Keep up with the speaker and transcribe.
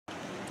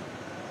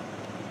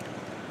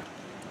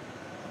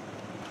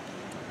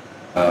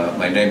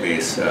My name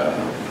is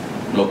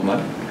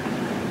Lokman.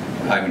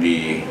 I'm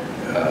the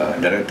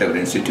Director of the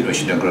Institute of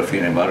Oceanography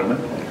and Environment,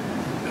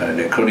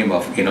 the acronym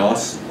of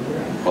INOS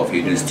of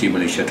Universiti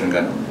Malaysia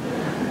Terengganu.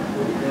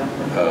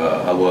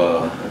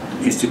 Our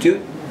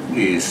institute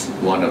is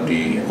one of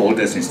the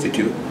oldest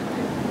institute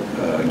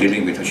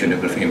dealing with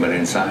oceanography and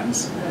marine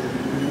science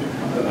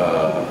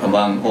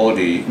among all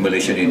the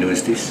Malaysian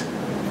universities.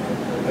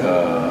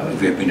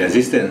 We have been in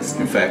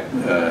existence, in fact,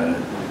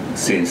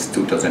 since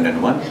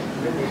 2001.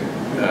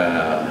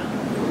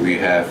 We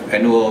have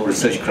annual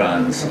research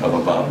grants of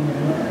about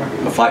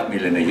 5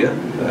 million a year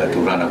to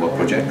run our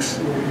projects,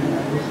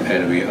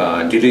 and we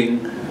are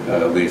dealing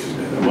with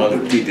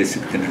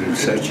multidisciplinary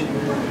research,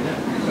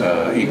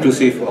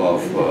 inclusive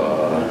of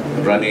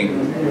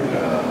running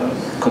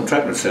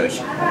contract research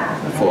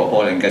for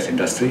oil and gas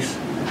industries,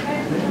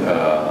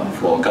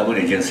 for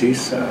government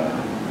agencies,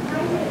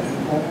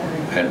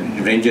 and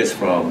it ranges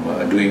from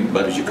doing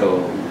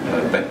biological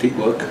benthic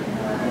work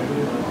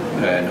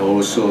and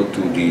also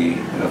to the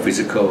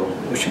physical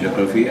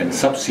oceanography and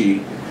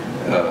subsea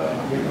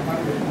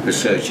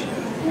research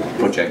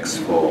projects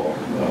for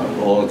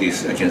all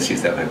these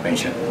agencies that I've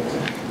mentioned.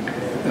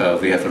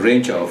 We have a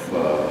range of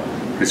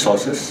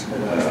resources.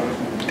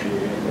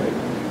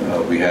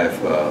 We have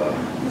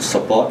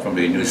support from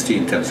the university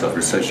in terms of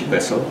research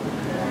vessel.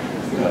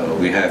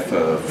 We have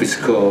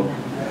physical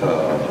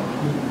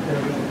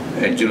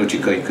and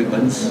geological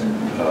equipments,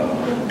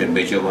 the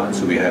major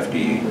ones. We have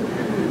the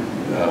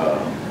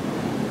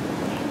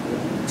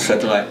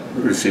satellite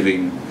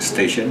receiving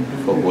station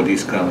for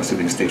Moody's ground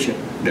receiving station,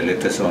 the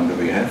latest one that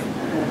we have.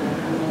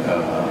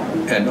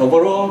 And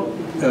overall,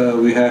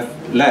 we have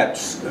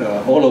labs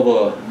all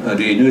over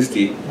the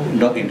university,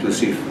 not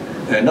exclusive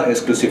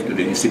to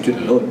the institute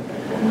alone,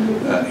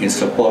 in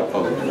support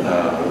of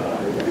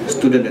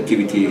student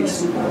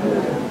activities,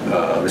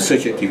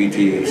 research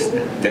activities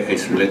that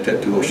is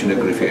related to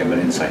oceanography and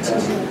marine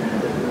sciences.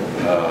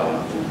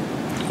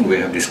 We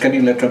have the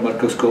scanning electron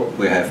microscope.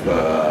 We have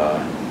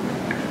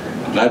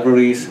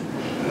libraries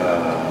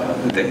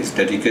that is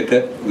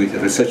dedicated with a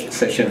research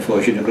section for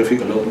oceanography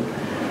alone.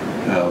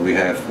 We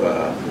have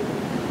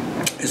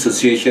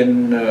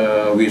association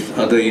with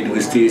other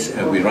universities,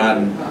 and we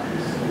run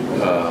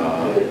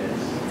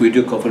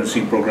video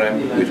conferencing program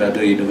with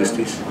other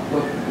universities.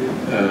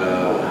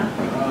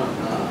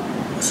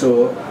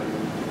 So,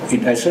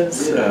 in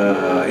essence,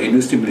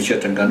 Universiti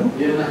Malaysia Terengganu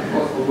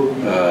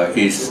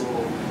is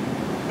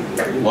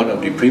one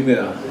of the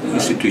premier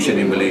institutions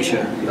in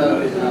Malaysia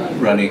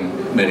running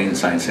marine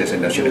sciences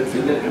and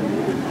oceanography.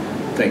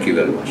 Thank you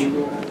very much.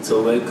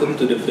 So welcome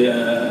to the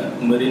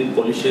Marine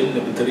Pollution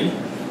Laboratory.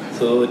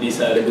 So this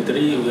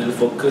laboratory will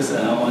focus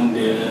on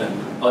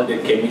all the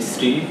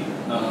chemistry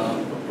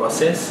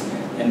process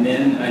and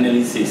then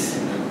analysis.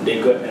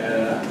 They got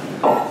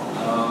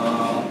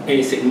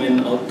a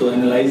segment auto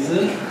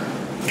analyzer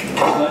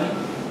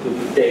to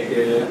detect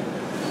the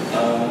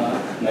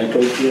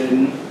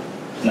nitrogen,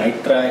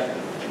 nitrite,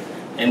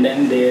 and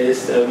then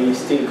there's we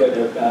still got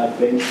a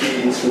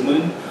plenty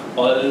instrument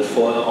all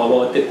for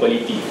water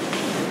quality.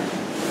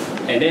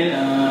 And then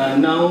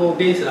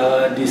nowadays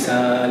this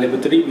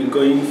laboratory will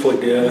going for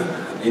the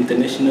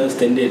international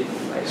standard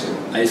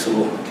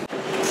ISO.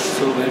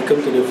 So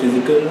welcome to the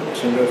physical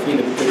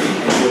oceanography laboratory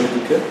and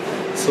geological.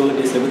 So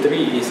this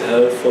laboratory is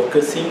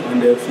focusing on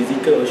the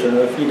physical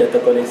oceanography data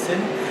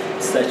collection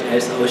such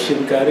as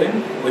ocean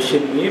current,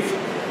 ocean wave,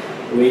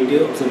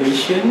 weather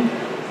observation,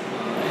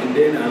 and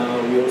then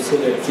we also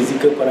have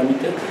physical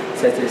parameters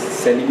such as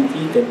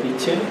salinity,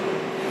 temperature,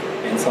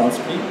 and sound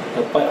speed.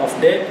 Apart of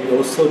that, we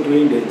also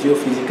doing the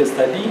geophysical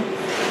study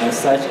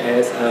such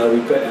as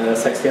we got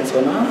side scan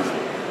sonar,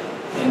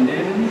 and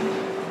then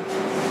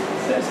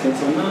side scan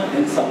sonar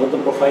and subwater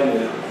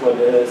profiler for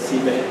the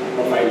seabed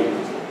profiling.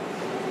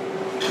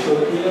 So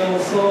here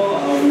also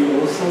we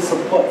also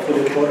support for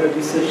the coral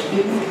research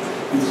team.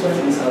 This one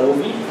is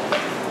ROV,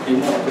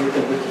 remote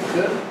operated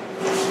vehicle,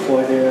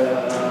 for the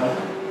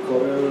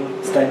coral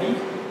study.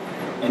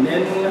 And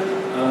then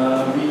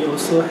we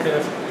also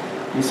have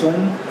this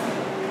one,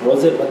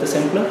 rosette water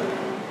sampler.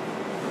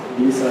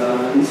 This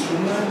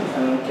instrument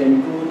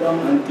can go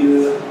down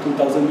until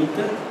 2000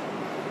 meters.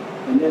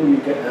 And then we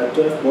get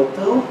 12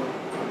 bottle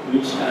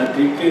which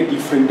trigger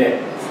different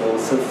depth for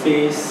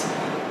surface,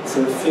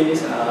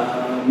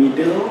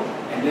 middle,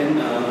 and then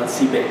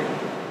seabed.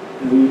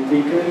 We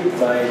trigger it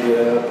by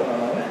the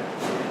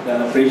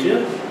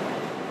pressure.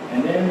 And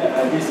then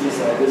this is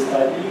the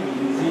study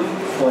we're using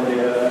for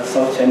the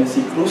South China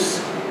Sea cruise.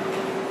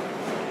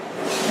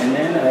 And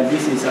then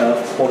this is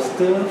a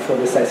poster for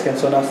the side scan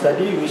sonar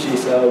study, which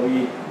is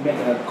we make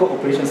a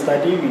cooperation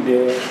study with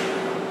the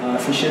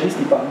fisheries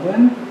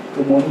department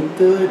to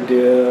monitor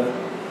the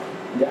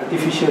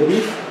artificial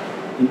reef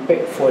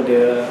impact for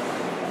the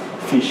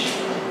fish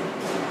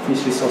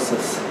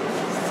resources.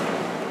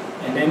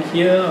 And then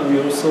here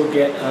we also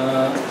get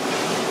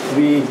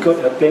we got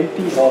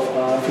plenty of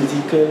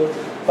physical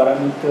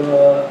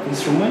parameter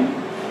instrument.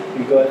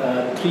 We got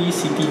 3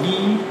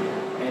 CTD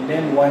and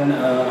then 1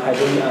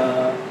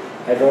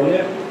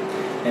 hydrolab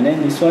And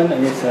then this one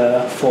is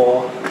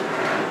for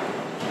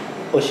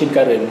ocean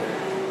current.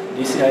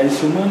 This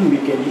instrument we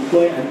can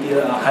deploy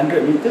until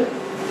 100 meter,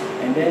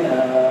 and then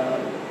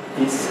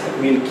it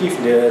will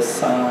give the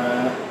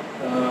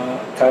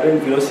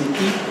current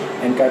velocity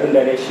and current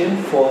direction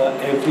for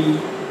every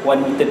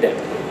 1 meter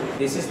depth.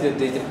 This is the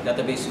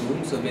database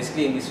room. So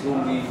basically in this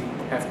room we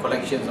have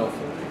collections of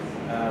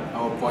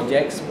our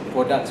products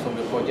from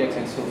the projects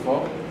and so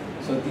forth.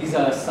 So these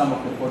are some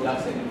of the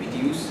products that we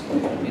produce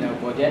in our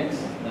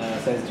projects,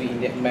 sensory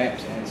in-depth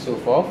maps and so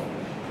forth.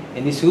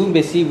 In this room,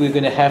 basically, we're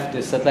going to have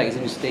the satellite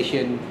examination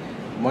station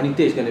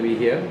monitor is going to be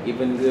here,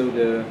 even though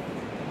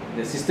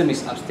the system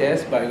is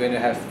upstairs, but we're going to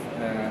have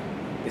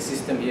the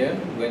system here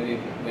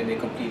when they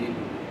complete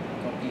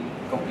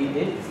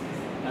it.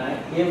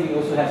 Here we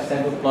also have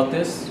several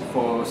plotters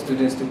for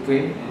students to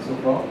print and so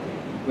forth.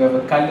 We have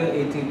a color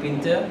A3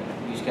 printer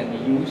which can be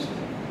used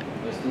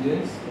for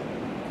students.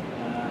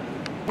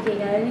 Okay,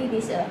 currently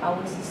this is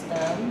our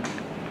system.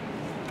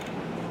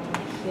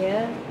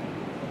 Here,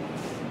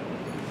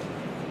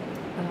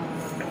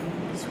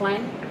 this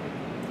one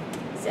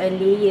is a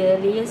layer.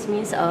 Layers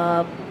means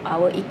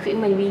our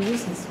equipment. We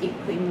use this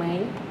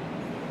equipment.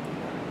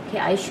 Okay,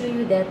 I show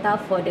you data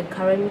for the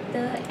current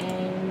meter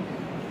and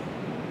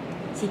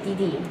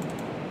CTD.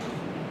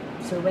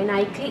 So when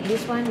I click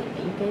this one,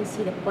 you can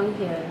see the point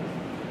here.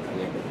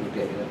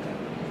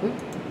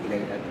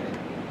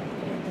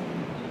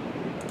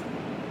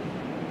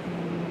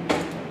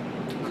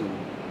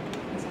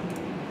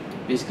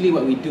 Basically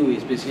what we do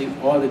is basically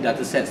all the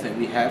data sets that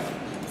we have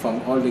from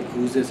all the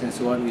cruises and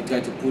so on, we try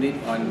to put it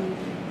on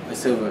a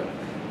server.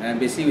 And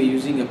basically we're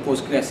using a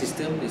Postgres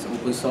system, it's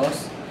open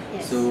source.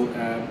 Yes. So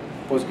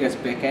Postgres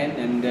backend,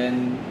 and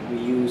then we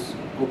use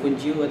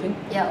OpenGeo, I think?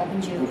 Yeah,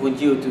 OpenGeo.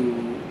 OpenGeo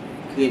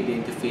to create the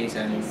interface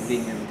and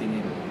link everything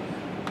in.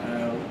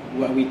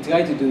 What we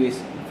try to do is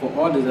for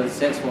all the data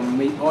sets from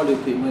all the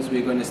equipments,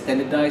 we're going to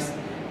standardize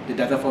the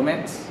data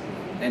formats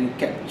and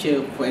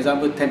capture, for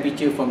example,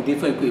 temperature from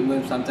different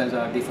equipment. Sometimes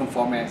are different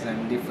formats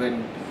and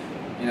different,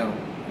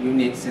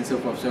 units and so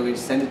forth. So we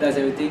standardize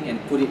everything and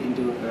put it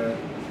into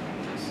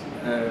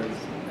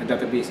a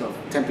database of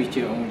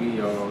temperature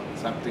only or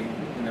something,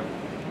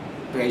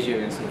 pressure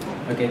and so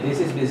forth. Okay, this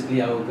is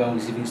basically our ground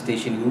receiving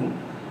station room.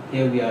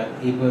 Here we are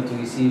able to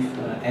receive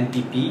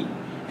NTP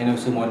and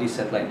also model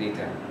satellite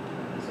data.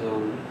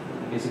 So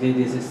basically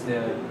this is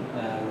the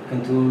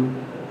control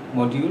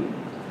module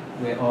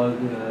where all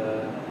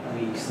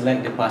we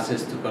select the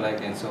passes to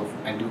collect and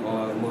do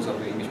most of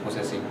the image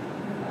processing.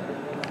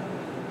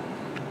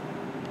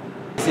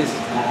 This is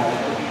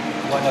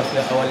one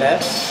of our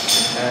labs.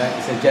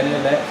 It's a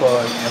general lab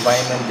for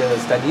environmental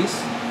studies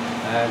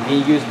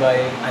being used by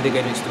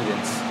undergraduate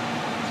students.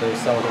 So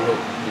some of the work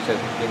which has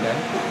been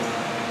done.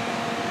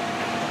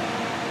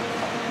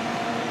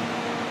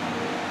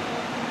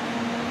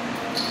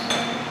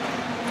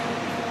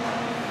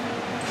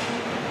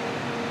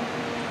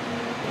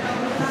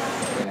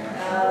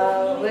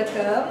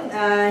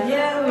 Welcome.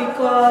 Here we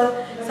call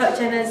South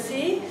China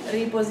Sea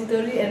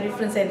Repository and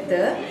Reference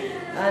Center.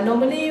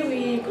 Normally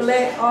we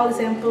collect all the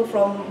sample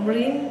from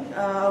marine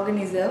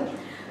organism,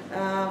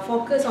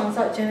 focus on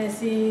South China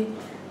Sea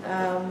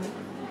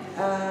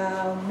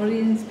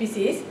marine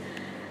species.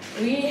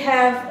 We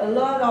have a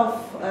lot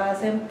of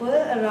sample,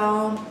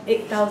 around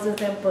 8,000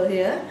 sample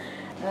here.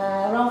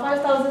 Around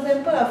 5,000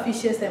 sample are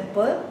fishes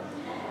sample,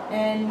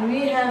 and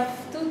we have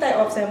two types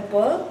of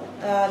sample.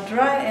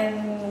 Dry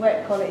and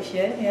wet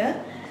collection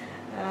here.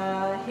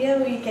 Here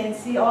we can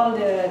see all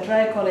the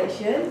dry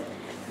collection.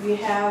 We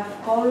have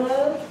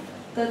coral,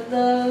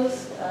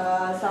 turtles,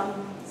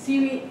 some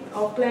seaweed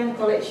or plant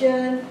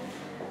collection,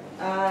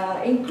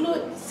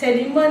 include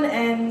sediment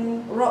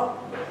and rock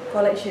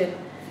collection.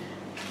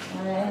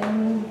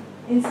 And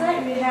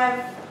inside we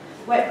have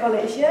wet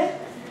collection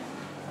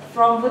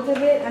from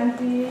vertebrate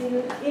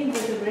until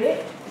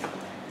invertebrate.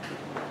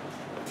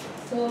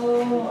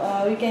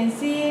 So we can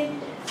see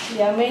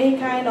there are many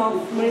kind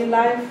of marine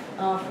life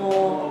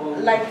for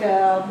like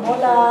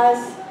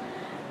mollusks,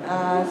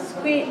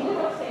 squid,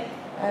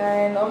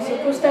 and also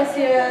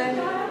crustacean,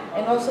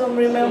 and also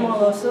marine mammal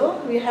also.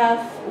 We have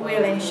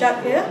whale and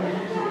shark here,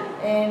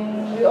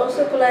 and we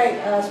also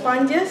collect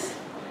sponges,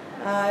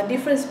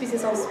 different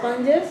species of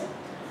sponges.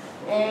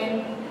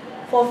 And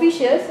for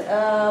fishes,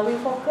 we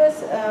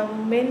focus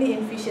mainly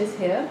in fishes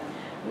here.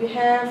 We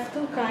have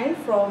two kinds,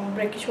 from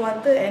brackish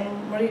water and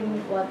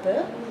marine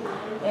water,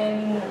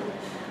 and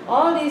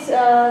all these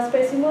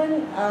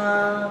specimen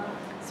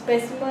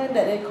that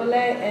they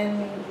collect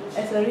and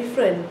as a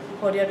reference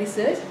for their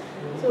research.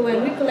 So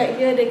when we collect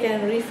here, they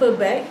can refer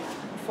back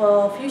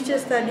for future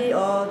study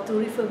or to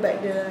refer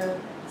back the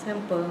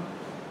sample.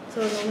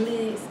 So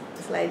normally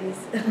it's like this.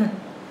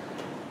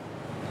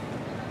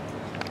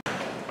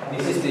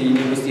 This is the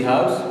university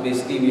house.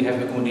 Basically, we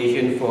have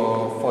accommodation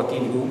for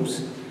 14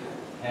 rooms,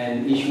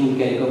 and each room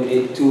can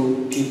accommodate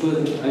 2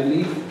 people, I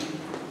believe.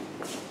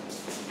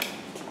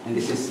 And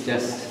this is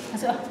just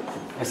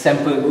a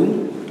sample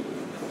room.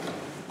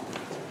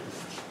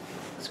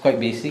 It's quite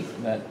basic,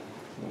 but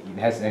It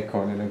has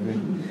aircon and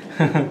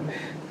everything.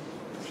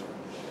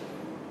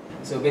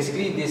 So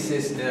basically this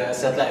is the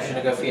satellite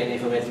oceanography and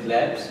informatics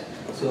labs.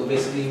 So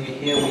basically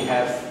here we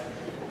have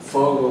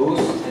 4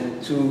 rows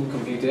and 2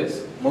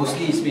 computers.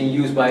 Mostly it's being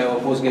used by our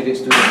postgraduate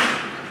students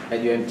at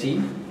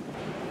UMT.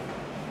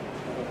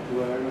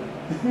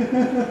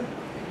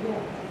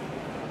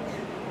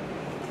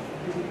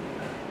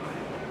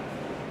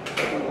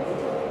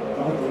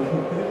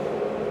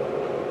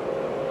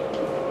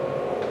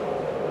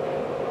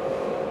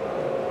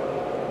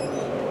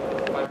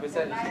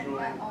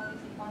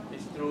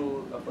 It's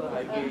through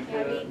highway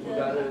ke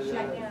udara.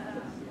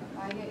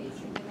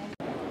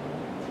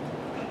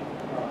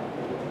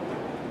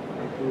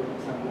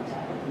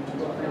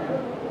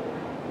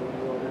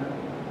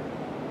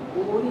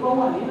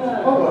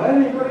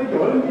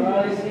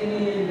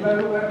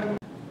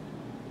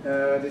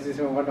 This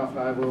is one of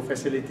our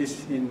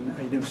facilities in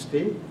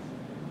university.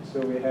 So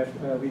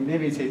we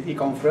name it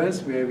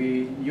e-conference, where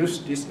we use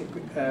this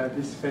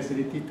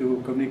facility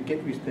to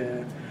communicate with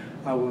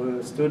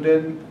our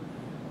student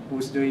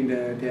who's doing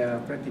their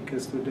practical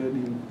student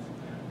in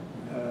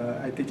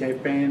IT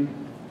Japan,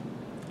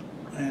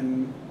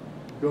 and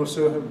we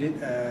also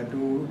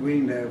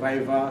doing the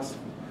vivas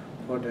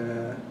for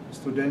the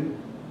student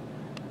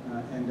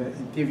and the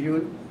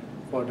interview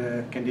for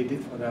the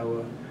candidate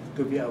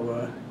to be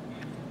our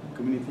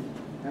community.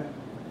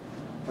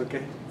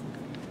 Okay.